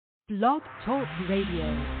Blog Talk Radio.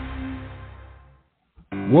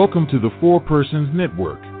 Welcome to the Four Persons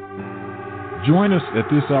Network. Join us at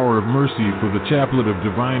this hour of mercy for the Chaplet of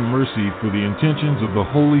Divine Mercy for the intentions of the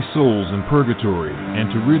holy souls in purgatory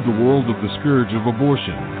and to rid the world of the scourge of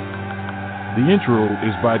abortion. The intro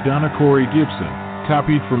is by Donna Corey Gibson,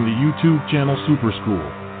 copied from the YouTube channel Super School.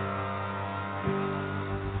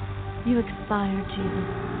 You expired, Jesus,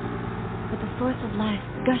 but the source of life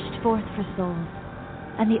gushed forth for souls,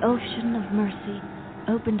 and the ocean of mercy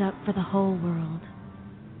opened up for the whole world.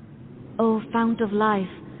 O fount of life,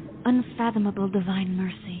 unfathomable divine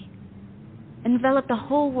mercy, envelop the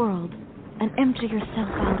whole world and empty yourself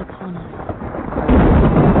out upon us.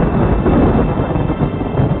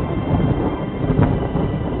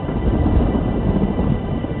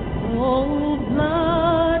 O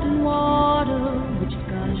blood and water which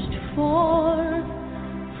gushed forth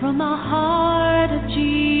from the heart of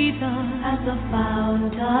Jesus as a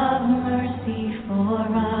fount of mercy for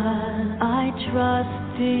us, I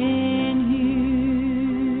trust in you.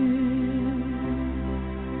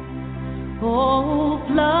 O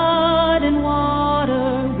blood and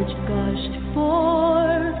water which gushed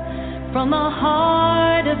forth from the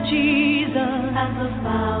heart of Jesus as a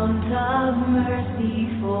fount of mercy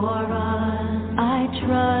for us, I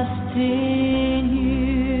trust in you.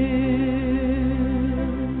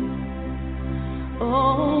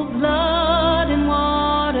 O blood and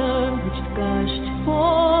water which gushed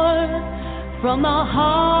forth from the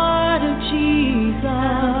heart of Jesus,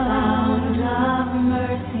 fount of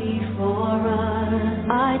mercy for us,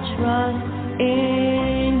 I trust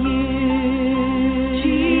in you.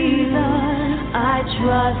 Jesus, I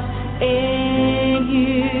trust in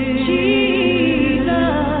you. Jesus,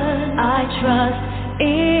 I trust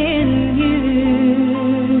in you.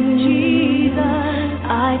 Jesus,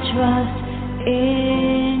 I trust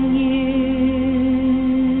in you.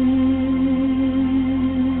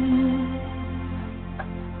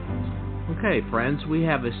 Okay, friends, we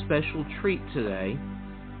have a special treat today.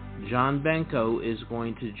 John Benko is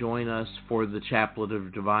going to join us for the Chaplet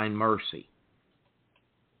of Divine Mercy.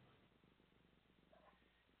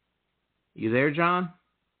 You there, John?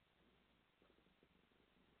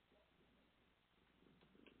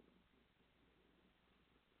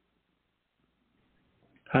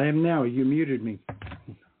 I am now. You muted me.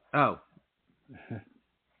 Oh.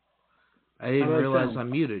 I didn't realize I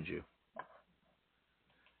muted you.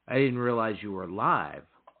 I didn't realize you were live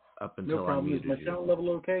up until I muted you. Is my sound level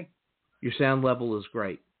okay? Your sound level is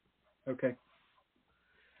great. Okay.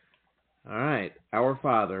 All right. Our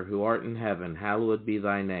Father, who art in heaven, hallowed be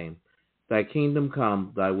thy name. Thy kingdom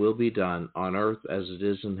come, thy will be done, on earth as it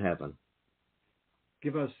is in heaven.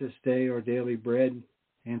 Give us this day our daily bread,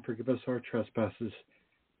 and forgive us our trespasses,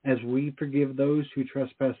 as we forgive those who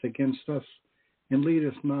trespass against us. And lead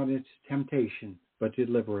us not into temptation, but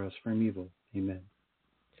deliver us from evil. Amen.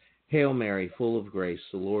 Hail Mary, full of grace,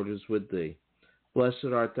 the Lord is with thee. Blessed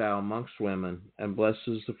art thou amongst women, and blessed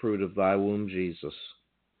is the fruit of thy womb, Jesus.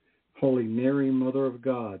 Holy Mary, Mother of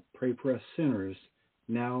God, pray for us sinners,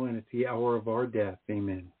 now and at the hour of our death.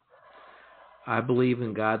 Amen. I believe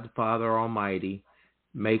in God the Father Almighty,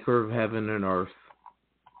 maker of heaven and earth.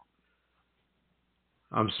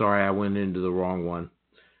 I'm sorry, I went into the wrong one.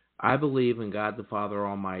 I believe in God the Father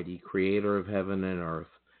Almighty, creator of heaven and earth,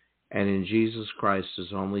 and in Jesus Christ,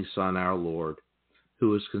 his only Son, our Lord, who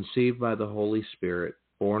was conceived by the Holy Spirit,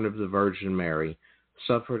 born of the Virgin Mary,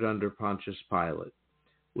 suffered under Pontius Pilate,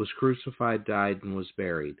 was crucified, died, and was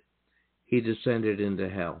buried. He descended into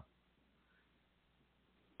hell.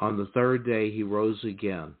 On the third day he rose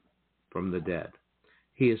again from the dead.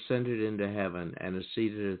 He ascended into heaven and is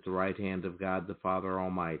seated at the right hand of God the Father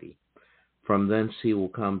Almighty. From thence he will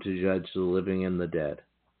come to judge the living and the dead.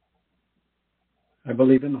 I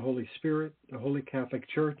believe in the Holy Spirit, the Holy Catholic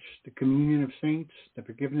Church, the communion of saints, the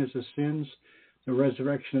forgiveness of sins, the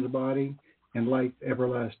resurrection of the body, and life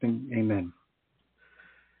everlasting. Amen.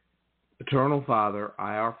 Eternal Father,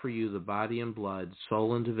 I offer you the body and blood,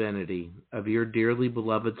 soul and divinity of your dearly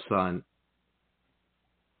beloved Son,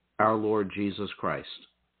 our Lord Jesus Christ,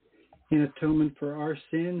 in atonement for our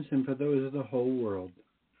sins and for those of the whole world.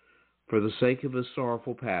 For the sake of his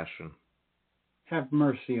sorrowful passion, have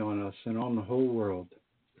mercy on us and on the whole world.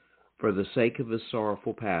 For the sake of his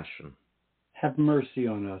sorrowful passion, have mercy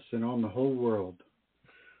on us and on the whole world.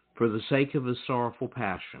 For the sake of his sorrowful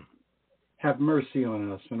passion, have mercy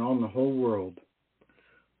on us and on the whole world.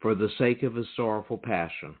 For the sake of his sorrowful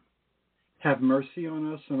passion, have mercy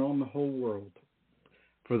on us and on the whole world.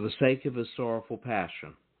 For the sake of his sorrowful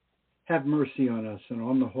passion, have mercy on us and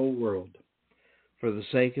on the whole world. For the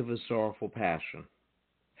sake of his sorrowful passion,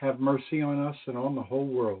 have mercy on us and on the whole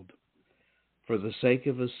world. for the sake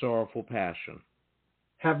of his sorrowful passion.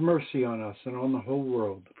 Have mercy on us and on the whole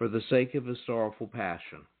world. For the sake of his sorrowful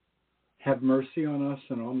passion. Have mercy on us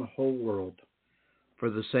and on the whole world. For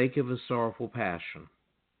the sake of his sorrowful passion.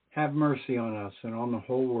 Have mercy on us and on the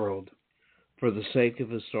whole world. For the sake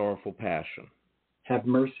of his sorrowful passion. Have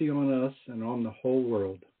mercy on us and on the whole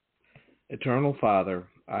world. Eternal Father,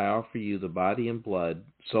 I offer you the body and blood,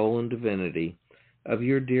 soul and divinity of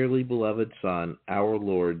your dearly beloved Son, our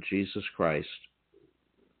Lord Jesus Christ,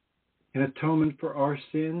 in atonement for our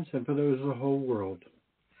sins and for those of the whole world.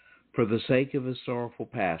 For the sake of his sorrowful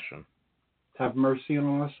passion. Have mercy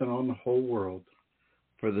on us and on the whole world.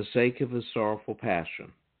 For the sake of his sorrowful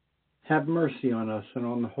passion. Have mercy on us and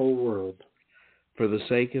on the whole world. For the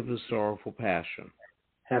sake of his sorrowful passion.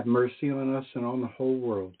 Have mercy on us and on the whole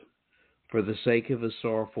world. For the sake of his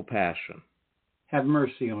sorrowful passion. Have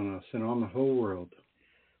mercy on us and on the whole world.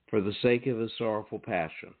 For the sake of his sorrowful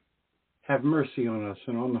passion. Have mercy on us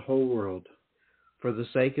and on the whole world. For the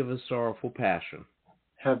sake of his sorrowful passion.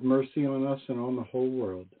 Have mercy on us and on the whole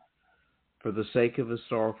world. For the sake of his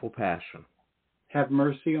sorrowful passion. Have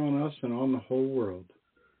mercy on us and on the whole world.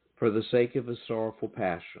 For the sake of his sorrowful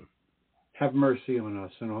passion. Have mercy on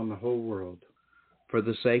us and on the whole world. For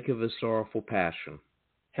the sake of his sorrowful passion.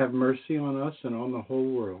 Have mercy on us and on the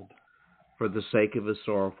whole world. For the sake of his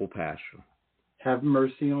sorrowful passion. Have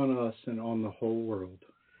mercy on us and on the whole world.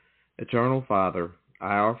 Eternal Father,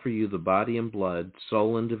 I offer you the body and blood,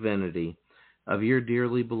 soul and divinity of your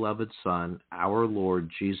dearly beloved Son, our Lord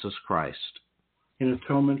Jesus Christ, in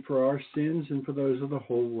atonement for our sins and for those of the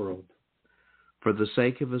whole world. For the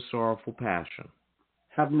sake of his sorrowful passion.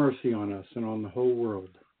 Have mercy on us and on the whole world.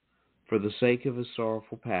 For the sake of his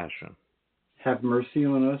sorrowful passion. Have mercy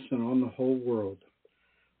on us and on the whole world.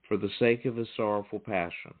 For the sake of his sorrowful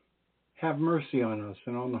passion. Have mercy on us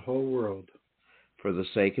and on the whole world. For the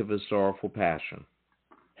sake of his sorrowful passion.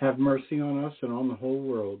 Have mercy on us and on the whole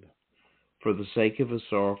world. For the sake of his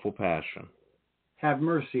sorrowful passion. Have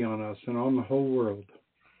mercy on us and on the whole world.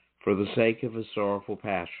 For the sake of his sorrowful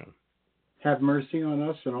passion. Have mercy on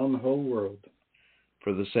us and on the whole world.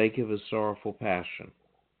 For the sake of his sorrowful passion.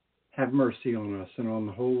 Have mercy on us and on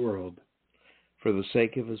the whole world. For the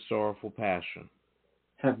sake of his sorrowful passion.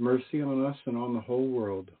 Have mercy on us and on the whole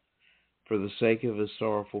world. For the sake of his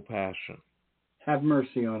sorrowful passion. Have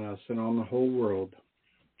mercy on us and on the whole world.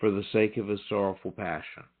 For the sake of his sorrowful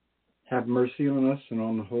passion. Have mercy on us and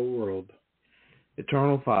on the whole world.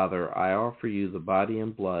 Eternal Father, I offer you the body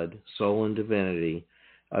and blood, soul and divinity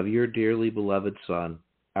of your dearly beloved Son,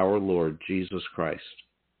 our Lord Jesus Christ,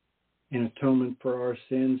 in atonement for our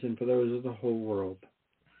sins and for those of the whole world.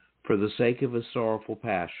 For the sake of his sorrowful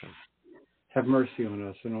passion. Have mercy on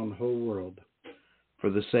us and on the whole world. For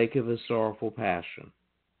the sake of his sorrowful passion.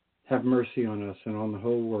 Have mercy on us and on the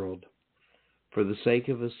whole world. For the sake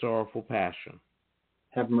of his sorrowful passion.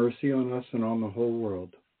 Have mercy on us and on the whole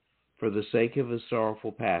world. For the sake of his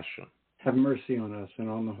sorrowful passion. Have mercy on us and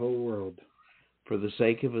on the whole world. For the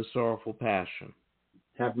sake of his sorrowful passion.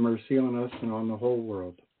 Have mercy on us and on the whole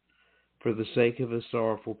world. For the sake of his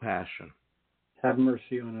sorrowful passion. Have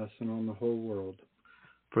mercy on us and on the whole world.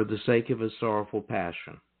 For the sake of his sorrowful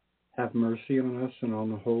passion. Have mercy on us and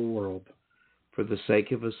on the whole world. For the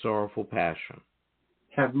sake of his sorrowful passion.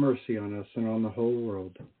 Have mercy on us and on the whole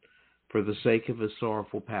world. For the sake of his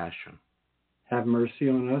sorrowful passion. Have mercy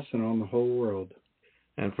on us and on the whole world.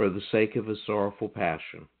 And for the sake of his sorrowful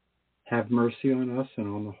passion. Have mercy on us and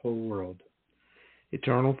on the whole world.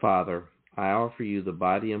 Eternal Father, I offer you the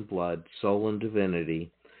body and blood, soul and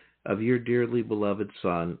divinity of your dearly beloved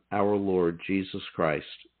Son, our Lord Jesus Christ,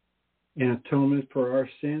 in atonement for our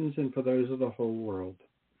sins and for those of the whole world.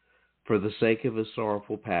 For the sake of his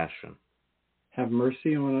sorrowful passion. Have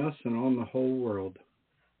mercy on us and on the whole world.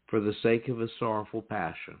 For the sake of his sorrowful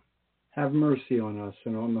passion. Have mercy on us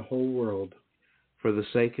and on the whole world. For the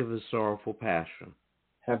sake of his sorrowful passion.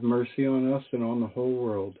 Have mercy on us and on the whole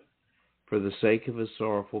world. For the sake of his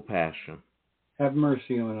sorrowful passion. Have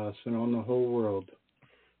mercy on us and on the whole world.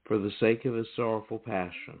 For the sake of his sorrowful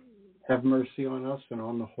passion. Have mercy on us and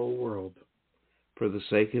on the whole world. For the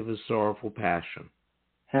sake of his sorrowful passion.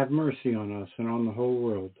 Have mercy on us and on the whole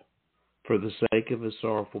world. For the sake of his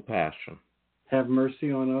sorrowful passion. Have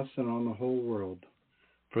mercy on us and on the whole world.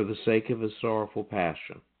 For the sake of his sorrowful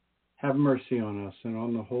passion. Have mercy on us and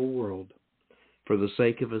on the whole world. For the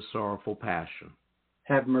sake of his sorrowful passion.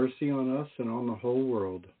 Have mercy on us and on the whole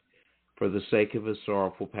world. For the sake of his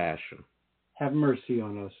sorrowful passion. Have mercy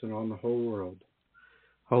on us and on the whole world.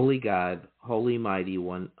 Holy God, Holy Mighty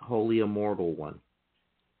One, Holy Immortal One.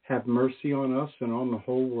 Have mercy on us and on the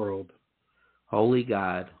whole world. Holy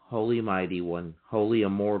God, Holy Mighty One, Holy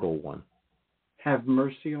Immortal One. Have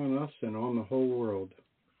mercy on us and on the whole world.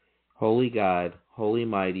 Holy God, Holy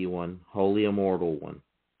Mighty One, Holy Immortal One.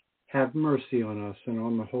 Have mercy on us and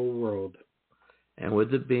on the whole world. And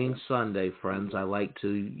with it being Sunday, friends, I like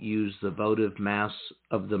to use the votive Mass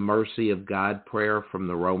of the Mercy of God prayer from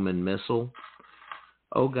the Roman Missal.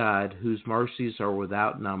 O God, whose mercies are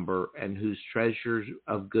without number and whose treasure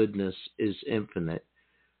of goodness is infinite,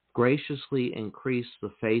 graciously increase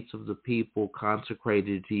the faith of the people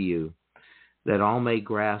consecrated to you, that all may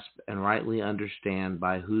grasp and rightly understand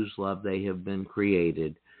by whose love they have been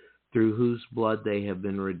created, through whose blood they have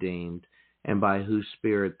been redeemed, and by whose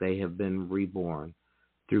Spirit they have been reborn.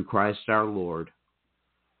 Through Christ our Lord.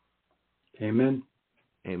 Amen.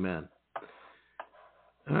 Amen.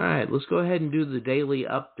 All right, let's go ahead and do the daily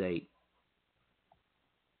update.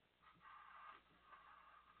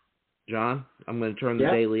 John, I'm going to turn the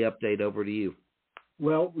daily update over to you.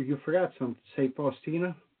 Well, you forgot something. St.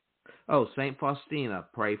 Faustina. Oh, St. Faustina,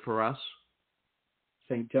 pray for us.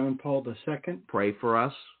 St. John Paul II. Pray for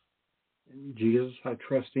us. Jesus, I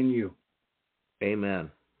trust in you. Amen.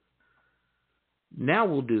 Now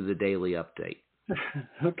we'll do the daily update.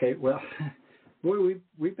 Okay, well, boy,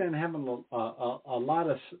 we've been having a lot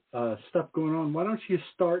of stuff going on. Why don't you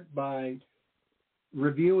start by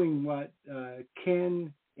reviewing what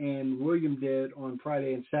Ken and William did on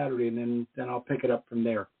Friday and Saturday, and then I'll pick it up from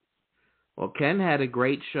there. Well, Ken had a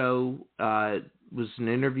great show. It was an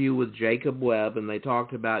interview with Jacob Webb, and they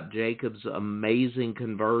talked about Jacob's amazing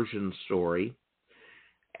conversion story.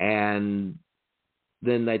 And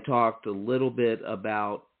then they talked a little bit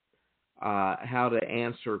about how to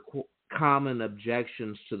answer common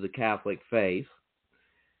objections to the Catholic faith.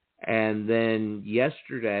 And then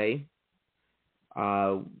yesterday,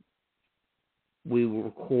 we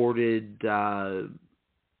recorded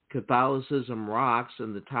Catholicism Rocks,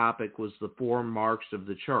 and the topic was the 4 marks of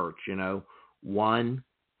the Church, 1,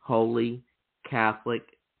 holy, Catholic,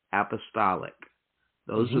 apostolic.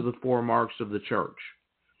 Those are the 4 marks of the Church.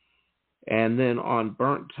 And then on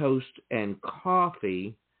Burnt Toast and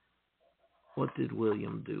Coffee, what did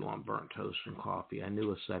William do on Burnt Toast and Coffee? I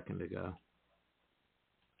knew a second ago.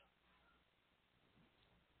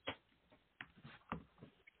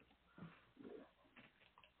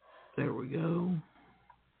 There we go.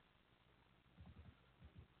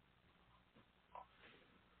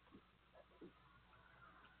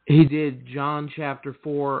 He did John chapter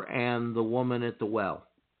 4 and the woman at the well.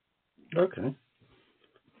 Okay.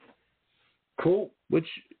 Cool. Which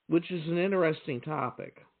is an interesting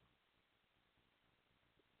topic.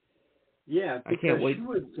 Yeah, because I can't wait. she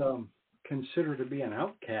was considered to be an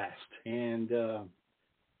outcast, and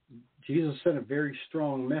Jesus sent a very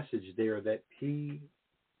strong message there that he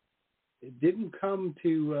didn't come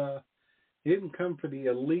for the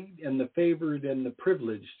elite and the favored and the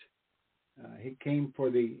privileged. He came for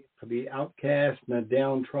the outcast and the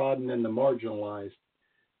downtrodden and the marginalized.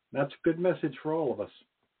 That's a good message for all of us.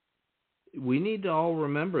 We need to all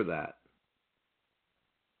remember that.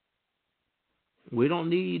 We don't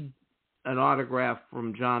need an autograph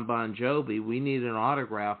from John Bon Jovi. We need an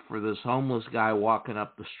autograph for this homeless guy walking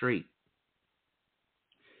up the street.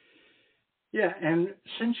 Yeah, and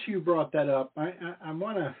since you brought that up, I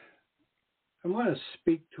want to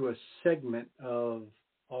speak to a segment of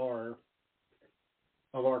our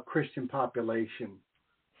Christian population.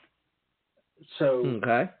 So,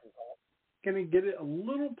 okay, going to get it a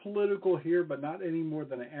little political here, but not any more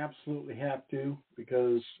than I absolutely have to,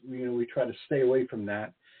 because we try to stay away from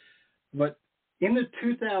that. But in the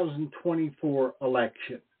 2024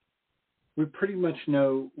 election, we pretty much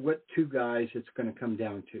know what 2 guys it's going to come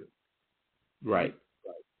down to. Right.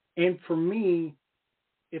 And for me,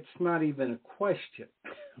 it's not even a question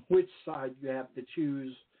which side you have to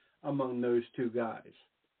choose among those 2 guys.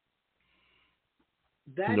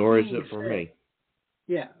 Nor is it for me.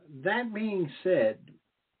 Yeah, that being said,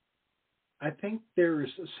 I think there's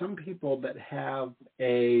some people that have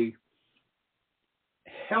a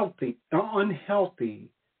unhealthy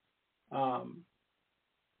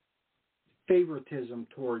favoritism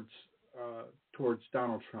towards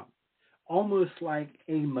Donald Trump, almost like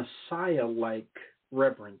a Messiah-like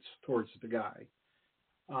reverence towards the guy.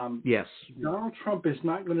 Yes. Donald Trump is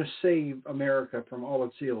not going to save America from all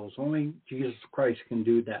its ills. Only Jesus Christ can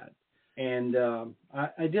do that. And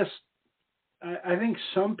I think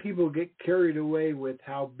some people get carried away with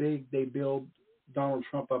how big they build Donald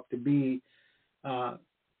Trump up to be, as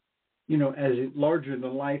larger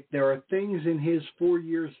than life. There are things in his 4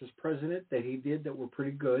 years as president that he did that were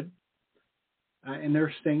pretty good. And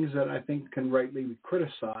there's things that I think can rightly be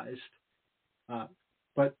criticized.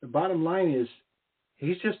 But the bottom line is,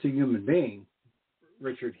 he's just a human being,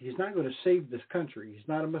 Richard. He's not going to save this country. He's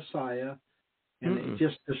not a Messiah. And it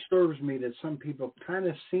just disturbs me that some people kind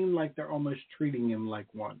of seem like they're almost treating him like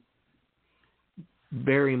one.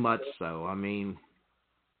 Very much so. I mean,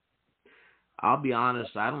 I'll be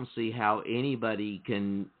honest, I don't see how anybody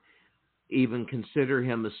can even consider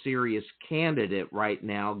him a serious candidate right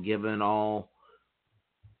now, given all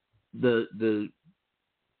the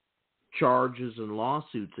charges and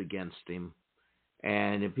lawsuits against him.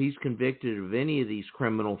 And if he's convicted of any of these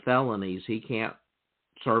criminal felonies, he can't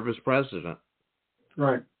serve as president.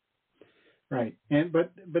 Right. And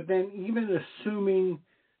but then even assuming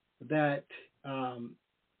that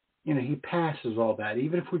he passes all that,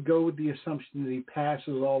 even if we go with the assumption that he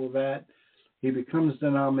passes all of that, he becomes the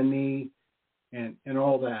nominee and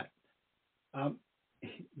all that.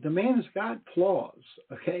 The man's got flaws,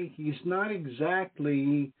 okay? He's not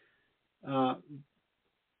exactly,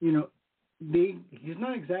 he's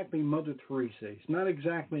not exactly Mother Teresa. He's not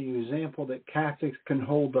exactly an example that Catholics can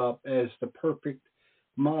hold up as the perfect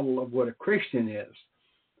model of what a Christian is.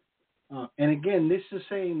 And again, this is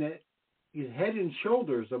saying that he's head and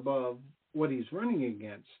shoulders above what he's running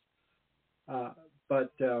against.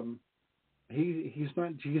 But he's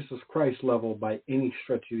not Jesus Christ level by any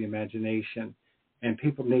stretch of the imagination. And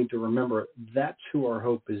people need to remember that's who our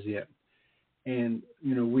hope is in. And,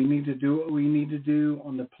 we need to do what we need to do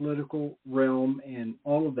on the political realm and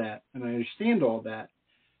all of that. And I understand all that.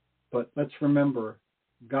 But let's remember,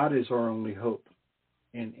 God is our only hope.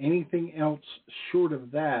 And anything else short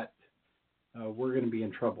of that, we're going to be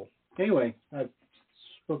in trouble. Anyway, I've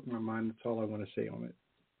spoken my mind. That's all I want to say on it.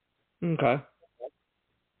 Okay.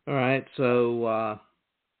 All right. So,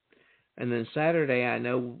 and then Saturday, I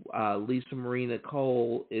know Lisa Marie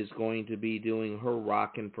Nicole is going to be doing her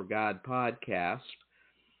Rockin' for God podcast.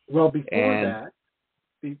 Well,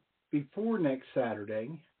 before next Saturday,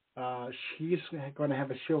 she's going to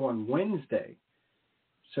have a show on Wednesday.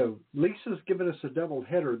 So Lisa's given us a double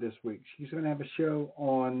header this week. She's going to have a show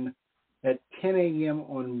at 10 a.m.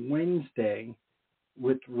 on Wednesday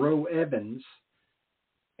with Roe Evans.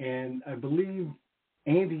 And I believe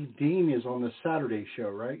Andy Dean is on the Saturday show,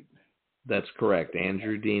 right? That's correct.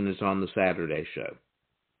 Andrew Dean is on the Saturday show.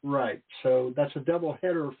 Right. So that's a double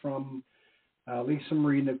header from Lisa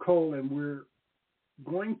Marie Nicole, and we're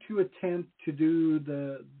going to attempt to do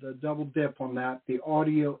the double dip on that, the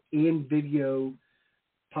audio and video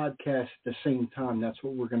podcast at the same time. That's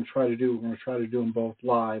what we're going to try to do. We're going to try to do them both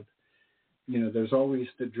live. There's always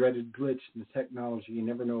the dreaded glitch in the technology. You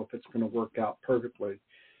never know if it's going to work out perfectly.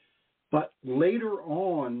 But later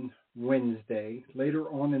on Wednesday, later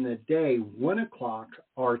on in the day, 1 o'clock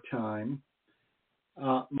our time,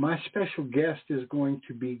 my special guest is going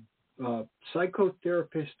to be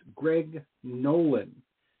psychotherapist Greg Nolan.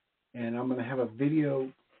 And I'm going to have a video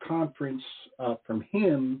conference from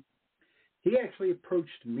him. He actually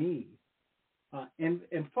approached me. And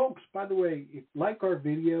folks, by the way, if you like our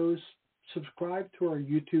videos, subscribe to our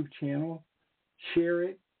YouTube channel, share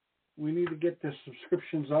it. We need to get the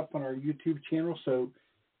subscriptions up on our YouTube channel, so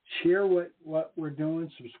share what we're doing,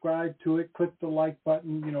 subscribe to it, click the like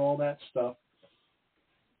button, all that stuff.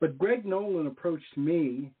 But Greg Nolan approached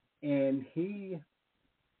me, and he,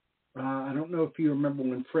 I don't know if you remember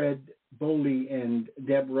when Fred Boley and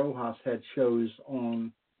Deb Rojas had shows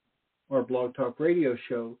on our Blog Talk Radio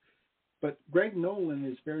show, but Greg Nolan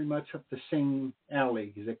is very much up the same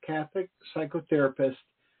alley. He's a Catholic psychotherapist,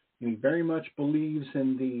 and he very much believes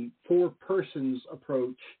in the four persons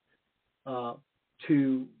approach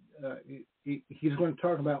he's going to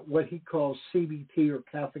talk about what he calls CBT, or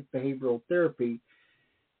Catholic Behavioral Therapy.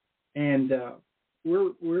 And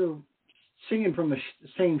we're singing from the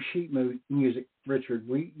same sheet music, Richard.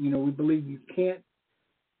 We believe you can't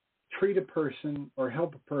treat a person or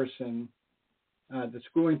help a person that's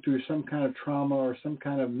going through some kind of trauma or some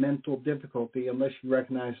kind of mental difficulty unless you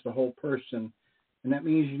recognize the whole person. And that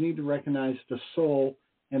means you need to recognize the soul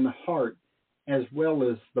and the heart as well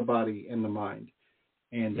as the body and the mind.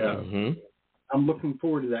 And I'm looking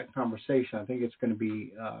forward to that conversation. I think it's going to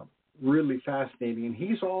be really fascinating. And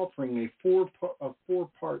he's offering a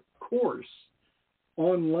four-part course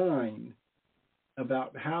online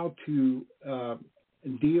about how to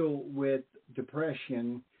deal with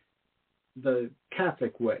depression the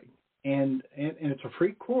Catholic way. And it's a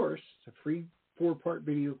free course. It's a free 4-part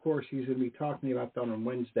video course. He's going to be talking about that on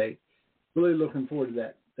Wednesday. Really looking forward to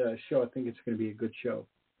that show. I think it's going to be a good show.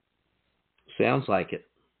 Sounds like it.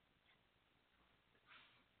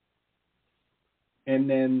 And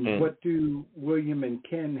then what do William and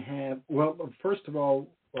Ken have? Well, first of all,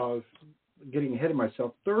 I was getting ahead of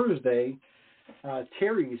myself. Thursday,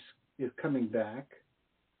 Terry is coming back,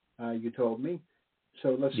 you told me.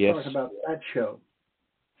 So let's Yes. talk about that show.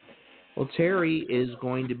 Well, Terry is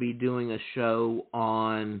going to be doing a show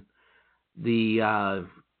on the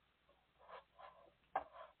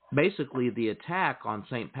basically the attack on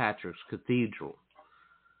St. Patrick's Cathedral.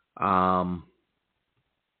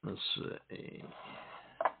 Let's see.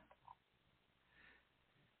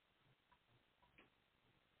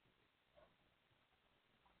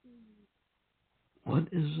 What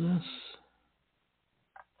is this?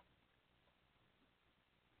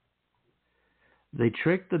 They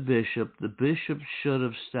tricked the bishop. The bishop should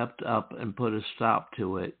have stepped up and put a stop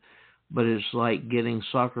to it, but it's like getting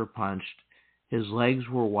sucker punched. His legs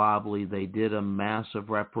were wobbly. They did a massive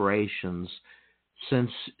reparations.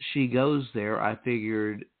 Since she goes there, I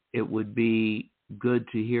figured it would be good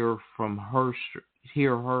to hear from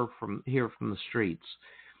the streets.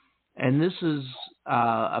 And this is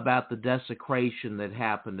about the desecration that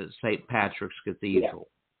happened at St. Patrick's Cathedral.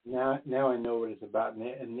 Yeah. Now I know what it's about, and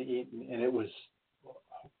it was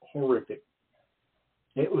horrific.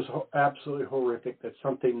 It was absolutely horrific that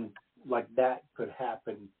something like that could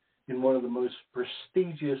happen in one of the most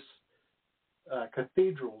prestigious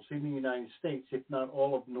cathedrals in the United States, if not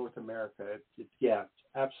all of North America. It's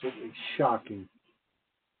absolutely shocking.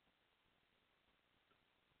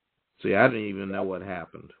 See, I didn't even know what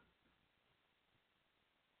happened.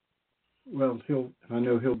 Well, I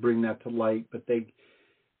know he'll bring that to light, but they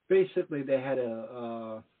had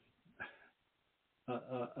a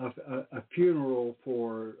funeral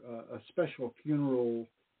for a special funeral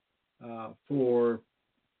for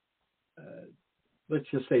let's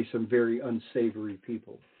just say some very unsavory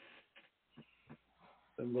people,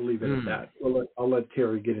 and we'll leave it at that. I'll let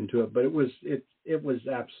Terry get into it, but it was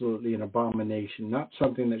absolutely an abomination, not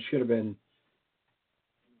something that should have been,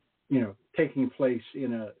 taking place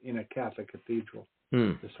in a Catholic cathedral.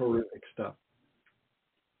 This horrific stuff.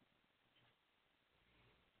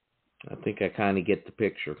 I think I kind of get the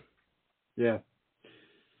picture. Yeah.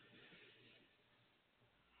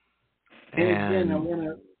 And again,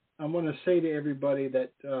 I want to say to everybody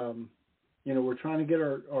that we're trying to get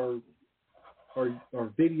our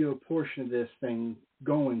video portion of this thing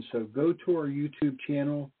going. So go to our YouTube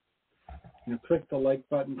channel, click the like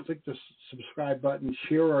button, click the subscribe button,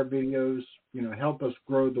 share our videos. Help us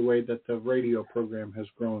grow the way that the radio program has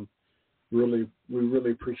grown. We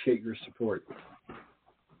really appreciate your support.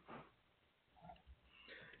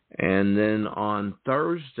 And then on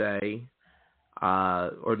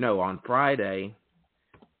on Friday,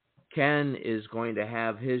 Ken is going to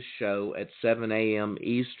have his show at 7 a.m.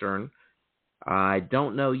 Eastern. I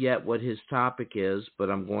don't know yet what his topic is, but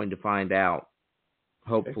I'm going to find out.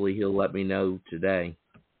 Hopefully he'll let me know today.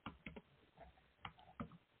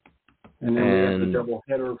 And then we have the double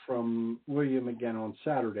header from William again on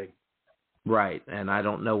Saturday. Right, and I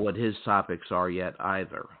don't know what his topics are yet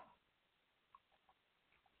either.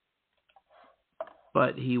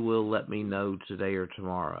 But he will let me know today or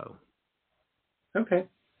tomorrow. Okay.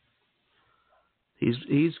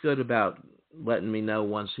 He's good about letting me know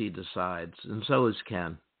once he decides, and so is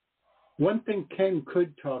Ken. One thing Ken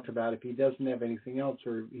could talk about if he doesn't have anything else,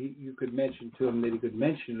 or you could mention to him that he could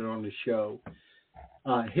mention it on the show.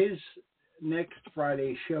 His next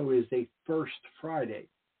Friday show is a First Friday,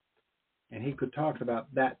 and he could talk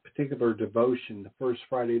about that particular devotion, the First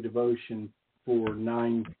Friday devotion for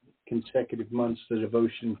 9 consecutive months, the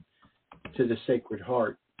devotion to the Sacred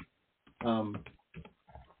Heart. Have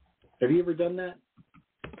you ever done that?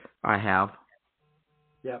 I have.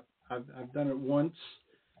 Yeah, I've done it once,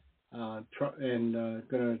 and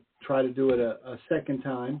going to try to do it a second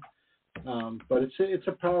time. But it's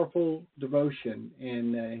a powerful devotion,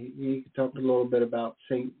 and he can talk a little bit about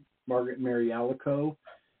St. Margaret Mary Alacoque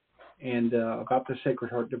and about the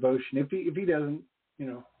Sacred Heart devotion. If he doesn't,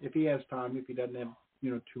 if he has time, if he doesn't have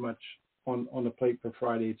too much on the plate for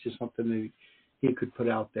Friday, it's just something that he could put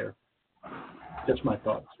out there. That's my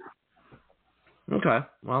thoughts. Okay.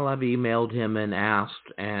 Well, I've emailed him and asked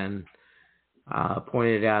and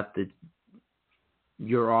pointed out that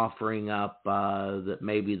you're offering up that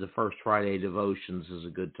maybe the First Friday devotions is a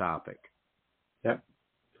good topic. Yep.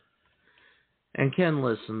 And Ken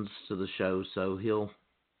listens to the show, so he'll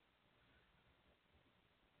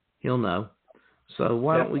know. So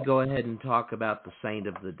why don't we go ahead and talk about the saint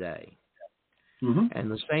of the day? Mm-hmm.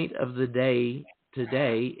 And the saint of the day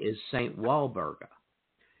today is Saint Walburga.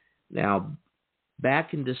 Now,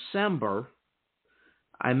 back in December,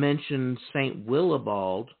 I mentioned Saint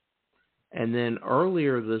Willibald, and then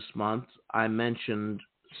earlier this month, I mentioned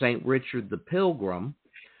Saint Richard the Pilgrim.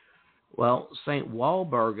 Well, Saint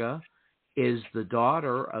Walburga is the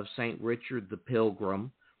daughter of Saint Richard the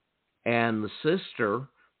Pilgrim and the sister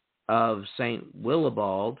of St.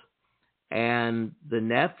 Willibald and the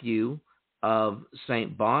nephew of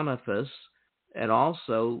St. Boniface, and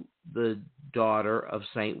also the daughter of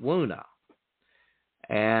St. Wuna.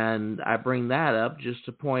 And I bring that up just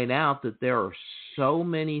to point out that there are so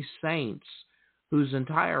many saints whose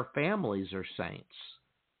entire families are saints,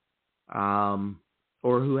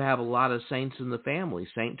 or who have a lot of saints in the family.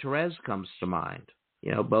 St. Therese comes to mind.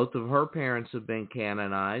 You know, both of her parents have been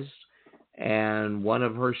canonized, and one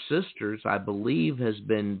of her sisters, I believe, has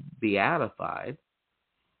been beatified.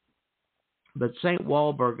 But St.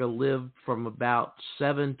 Walburga lived from about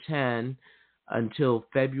 710 until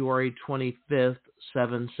February 25th,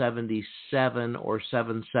 777 or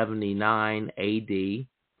 779 AD.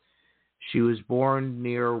 She was born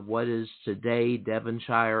near what is today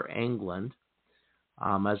Devonshire, England.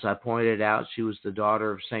 As I pointed out, she was the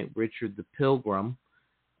daughter of St. Richard the Pilgrim,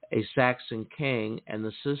 a Saxon king, and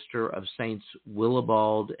the sister of Saints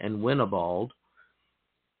Willibald and Winibald.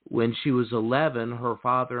 When she was 11, her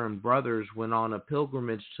father and brothers went on a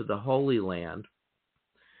pilgrimage to the Holy Land,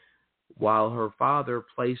 while her father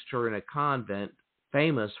placed her in a convent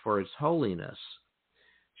famous for its holiness.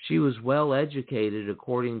 She was well educated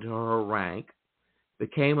according to her rank,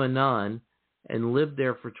 became a nun, and lived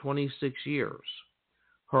there for 26 years.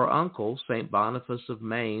 Her uncle, St. Boniface of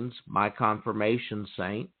Mainz, my confirmation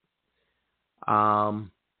saint,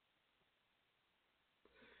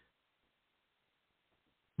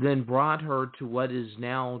 then brought her to what is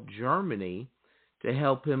now Germany to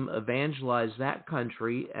help him evangelize that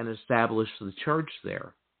country and establish the church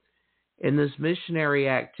there. In this missionary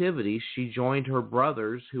activity, she joined her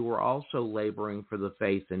brothers who were also laboring for the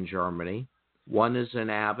faith in Germany. One is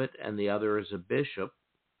an abbot and the other is a bishop.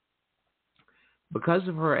 Because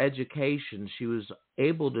of her education, she was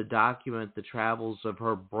able to document the travels of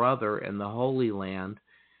her brother in the Holy Land,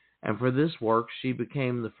 and for this work she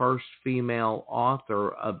became the first female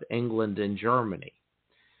author of England and Germany.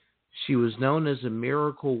 She was known as a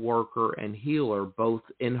miracle worker and healer both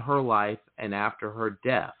in her life and after her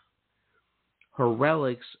death. Her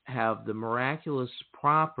relics have the miraculous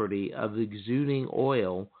property of exuding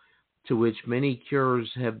oil, to which many cures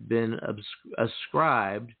have been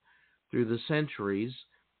ascribed through the centuries.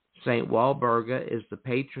 St. Walburga is the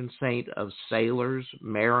patron saint of sailors,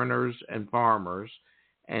 mariners, and farmers,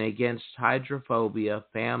 and against hydrophobia,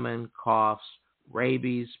 famine, coughs,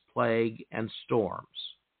 rabies, plague, and storms.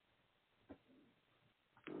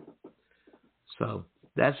 So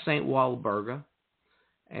that's St. Walburga.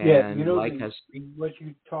 And yeah, you know, like what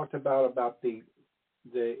you talked about the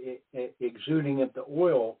exuding of the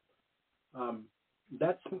oil,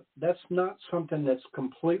 that's not something that's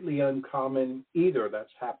completely uncommon either.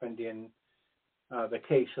 That's happened in the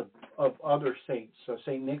case of other saints. So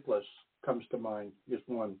St. Nicholas comes to mind, is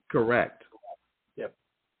one. Correct. Yep.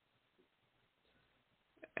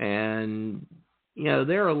 And you know,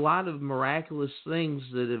 there are a lot of miraculous things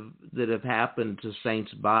that have happened to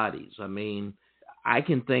saints' bodies. I mean, I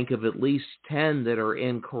can think of at least 10 that are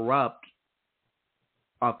incorrupt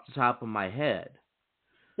off the top of my head.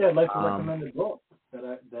 Yeah, I'd like to recommend a book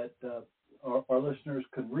that our listeners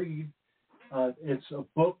could read. It's a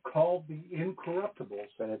book called The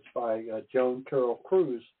Incorruptibles, and it's by Joan Carroll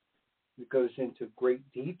Cruz. It goes into great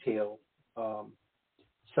detail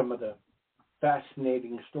some of the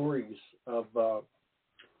fascinating stories of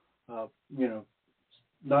you know,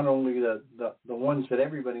 not only the ones that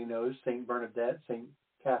everybody knows, St. Bernadette, St.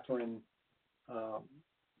 Catherine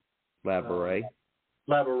Labouré,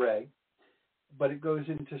 but it goes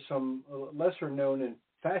into some lesser known and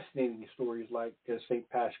fascinating stories like St.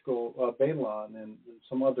 Paschal Baylon and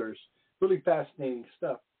some others. Really fascinating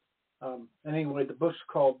stuff. And anyway, the book's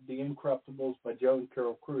called The Incorruptibles by Joan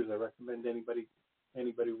Carroll Cruz. I recommend anybody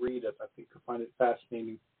read it. I think you'll find it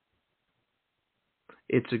fascinating.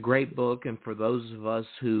 It's a great book, and for those of us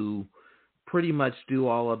who pretty much do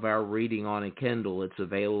all of our reading on a Kindle, it's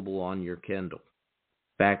available on your Kindle.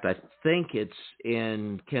 In fact, I think it's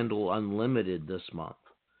in Kindle Unlimited this month,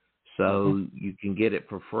 so you can get it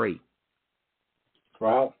for free.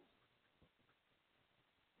 Wow.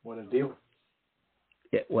 What a deal.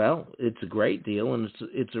 Yeah, well, it's a great deal, and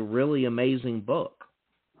it's a really amazing book.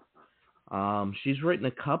 She's written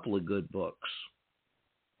a couple of good books.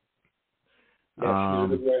 Yeah,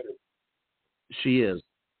 she's a good writer. She is.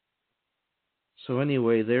 So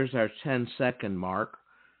anyway, there's our 10-second mark.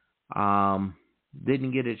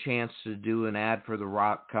 Didn't get a chance to do an ad for the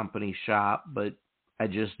Rock Company shop, but I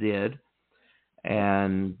just did.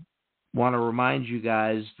 And want to remind you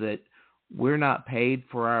guys that we're not paid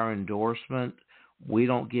for our endorsement. We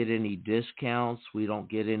don't get any discounts. We don't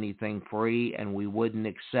get anything free, and we wouldn't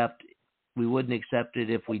accept accept it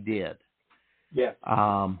if we did. Yeah.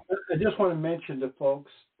 I just want to mention to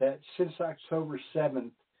folks that since October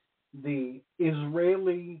 7th, the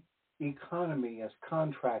Israeli economy has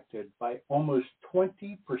contracted by almost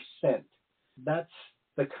 20%. That's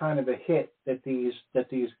the kind of a hit that these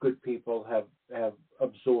good people have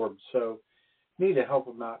absorbed. So you need to help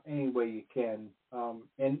them out any way you can.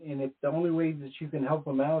 And if the only way that you can help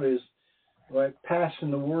them out is by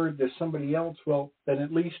passing the word to somebody else, well, then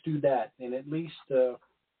at least do that, and at least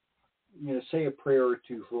say a prayer or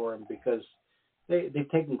two for them, because they've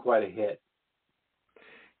taken quite a hit.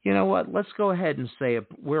 You know what? Let's go ahead and say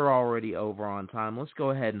we're already over on time. Let's go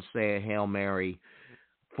ahead and say a Hail Mary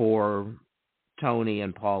for Tony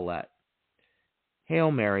and Paulette. Hail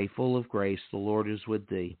Mary, full of grace, the Lord is with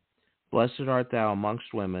thee. Blessed art thou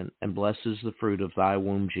amongst women, and blessed is the fruit of thy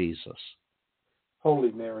womb, Jesus.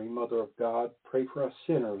 Holy Mary, Mother of God, pray for us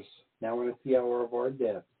sinners, now and at the hour of our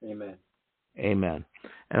death. Amen. Amen.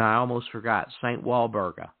 And I almost forgot, St.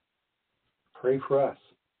 Walburga. Pray for us.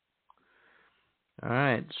 All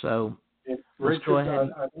right, so Richard, go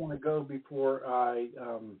ahead. I want to go before I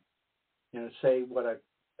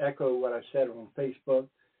echo what I said on Facebook.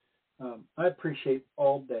 I appreciate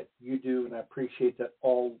all that you do, and I appreciate that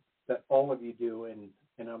all of you do,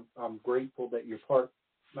 and I'm grateful that you're part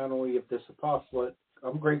not only of this apostolate.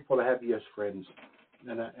 I'm grateful to have you as friends,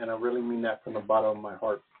 and I really mean that from the bottom of my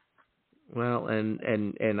heart. Well,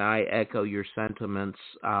 and I echo your sentiments.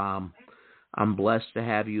 I'm blessed to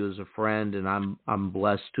have you as a friend, and I'm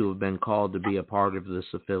blessed to have been called to be a part of this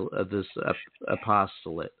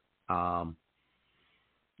apostolate. God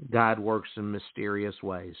works in mysterious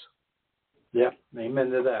ways. Yeah,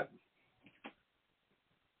 amen to that.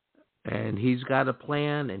 And He's got a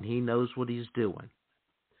plan, and He knows what He's doing.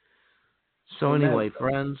 So anyway,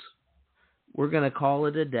 friends, we're going to call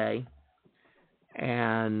it a day,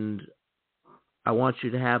 and I want you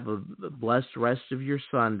to have a blessed rest of your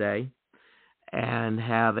Sunday, and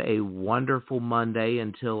have a wonderful Monday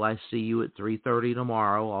until I see you at 3:30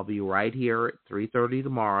 tomorrow. I'll be right here at 3:30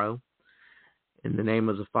 tomorrow. In the name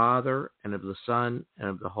of the Father, and of the Son, and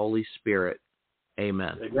of the Holy Spirit.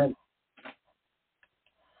 Amen. Amen.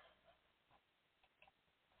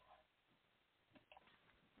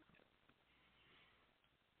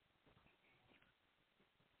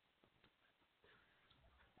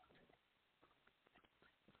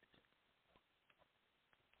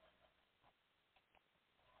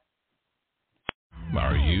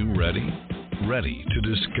 Are you ready? Ready to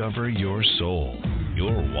discover your soul,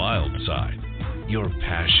 your wild side, your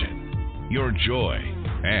passion, your joy,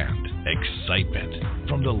 and excitement.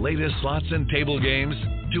 From the latest slots and table games,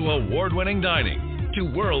 to award-winning dining, to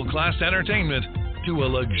world-class entertainment, to a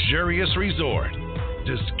luxurious resort.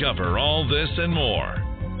 Discover all this and more.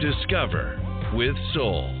 Discover with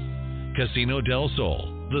Soul. Casino del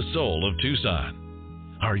Sol, the soul of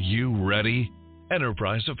Tucson. Are you ready?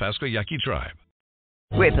 Enterprise of Pasquayaki Tribe.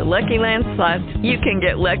 With the Lucky Land Slots, you can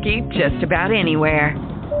get lucky just about anywhere.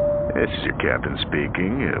 This is your captain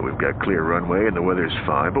speaking. We've got clear runway and the weather's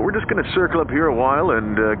fine, but we're just going to circle up here a while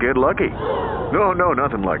and get lucky. No,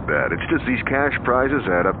 nothing like that. It's just these cash prizes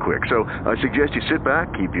add up quick. So I suggest you sit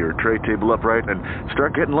back, keep your tray table upright, and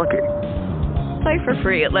start getting lucky. Play for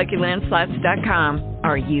free at LuckyLandSlots.com.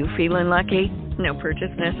 Are you feeling lucky? No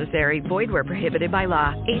purchase necessary. Void where prohibited by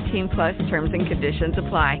law. 18+ terms and conditions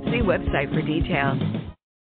apply. See website for details.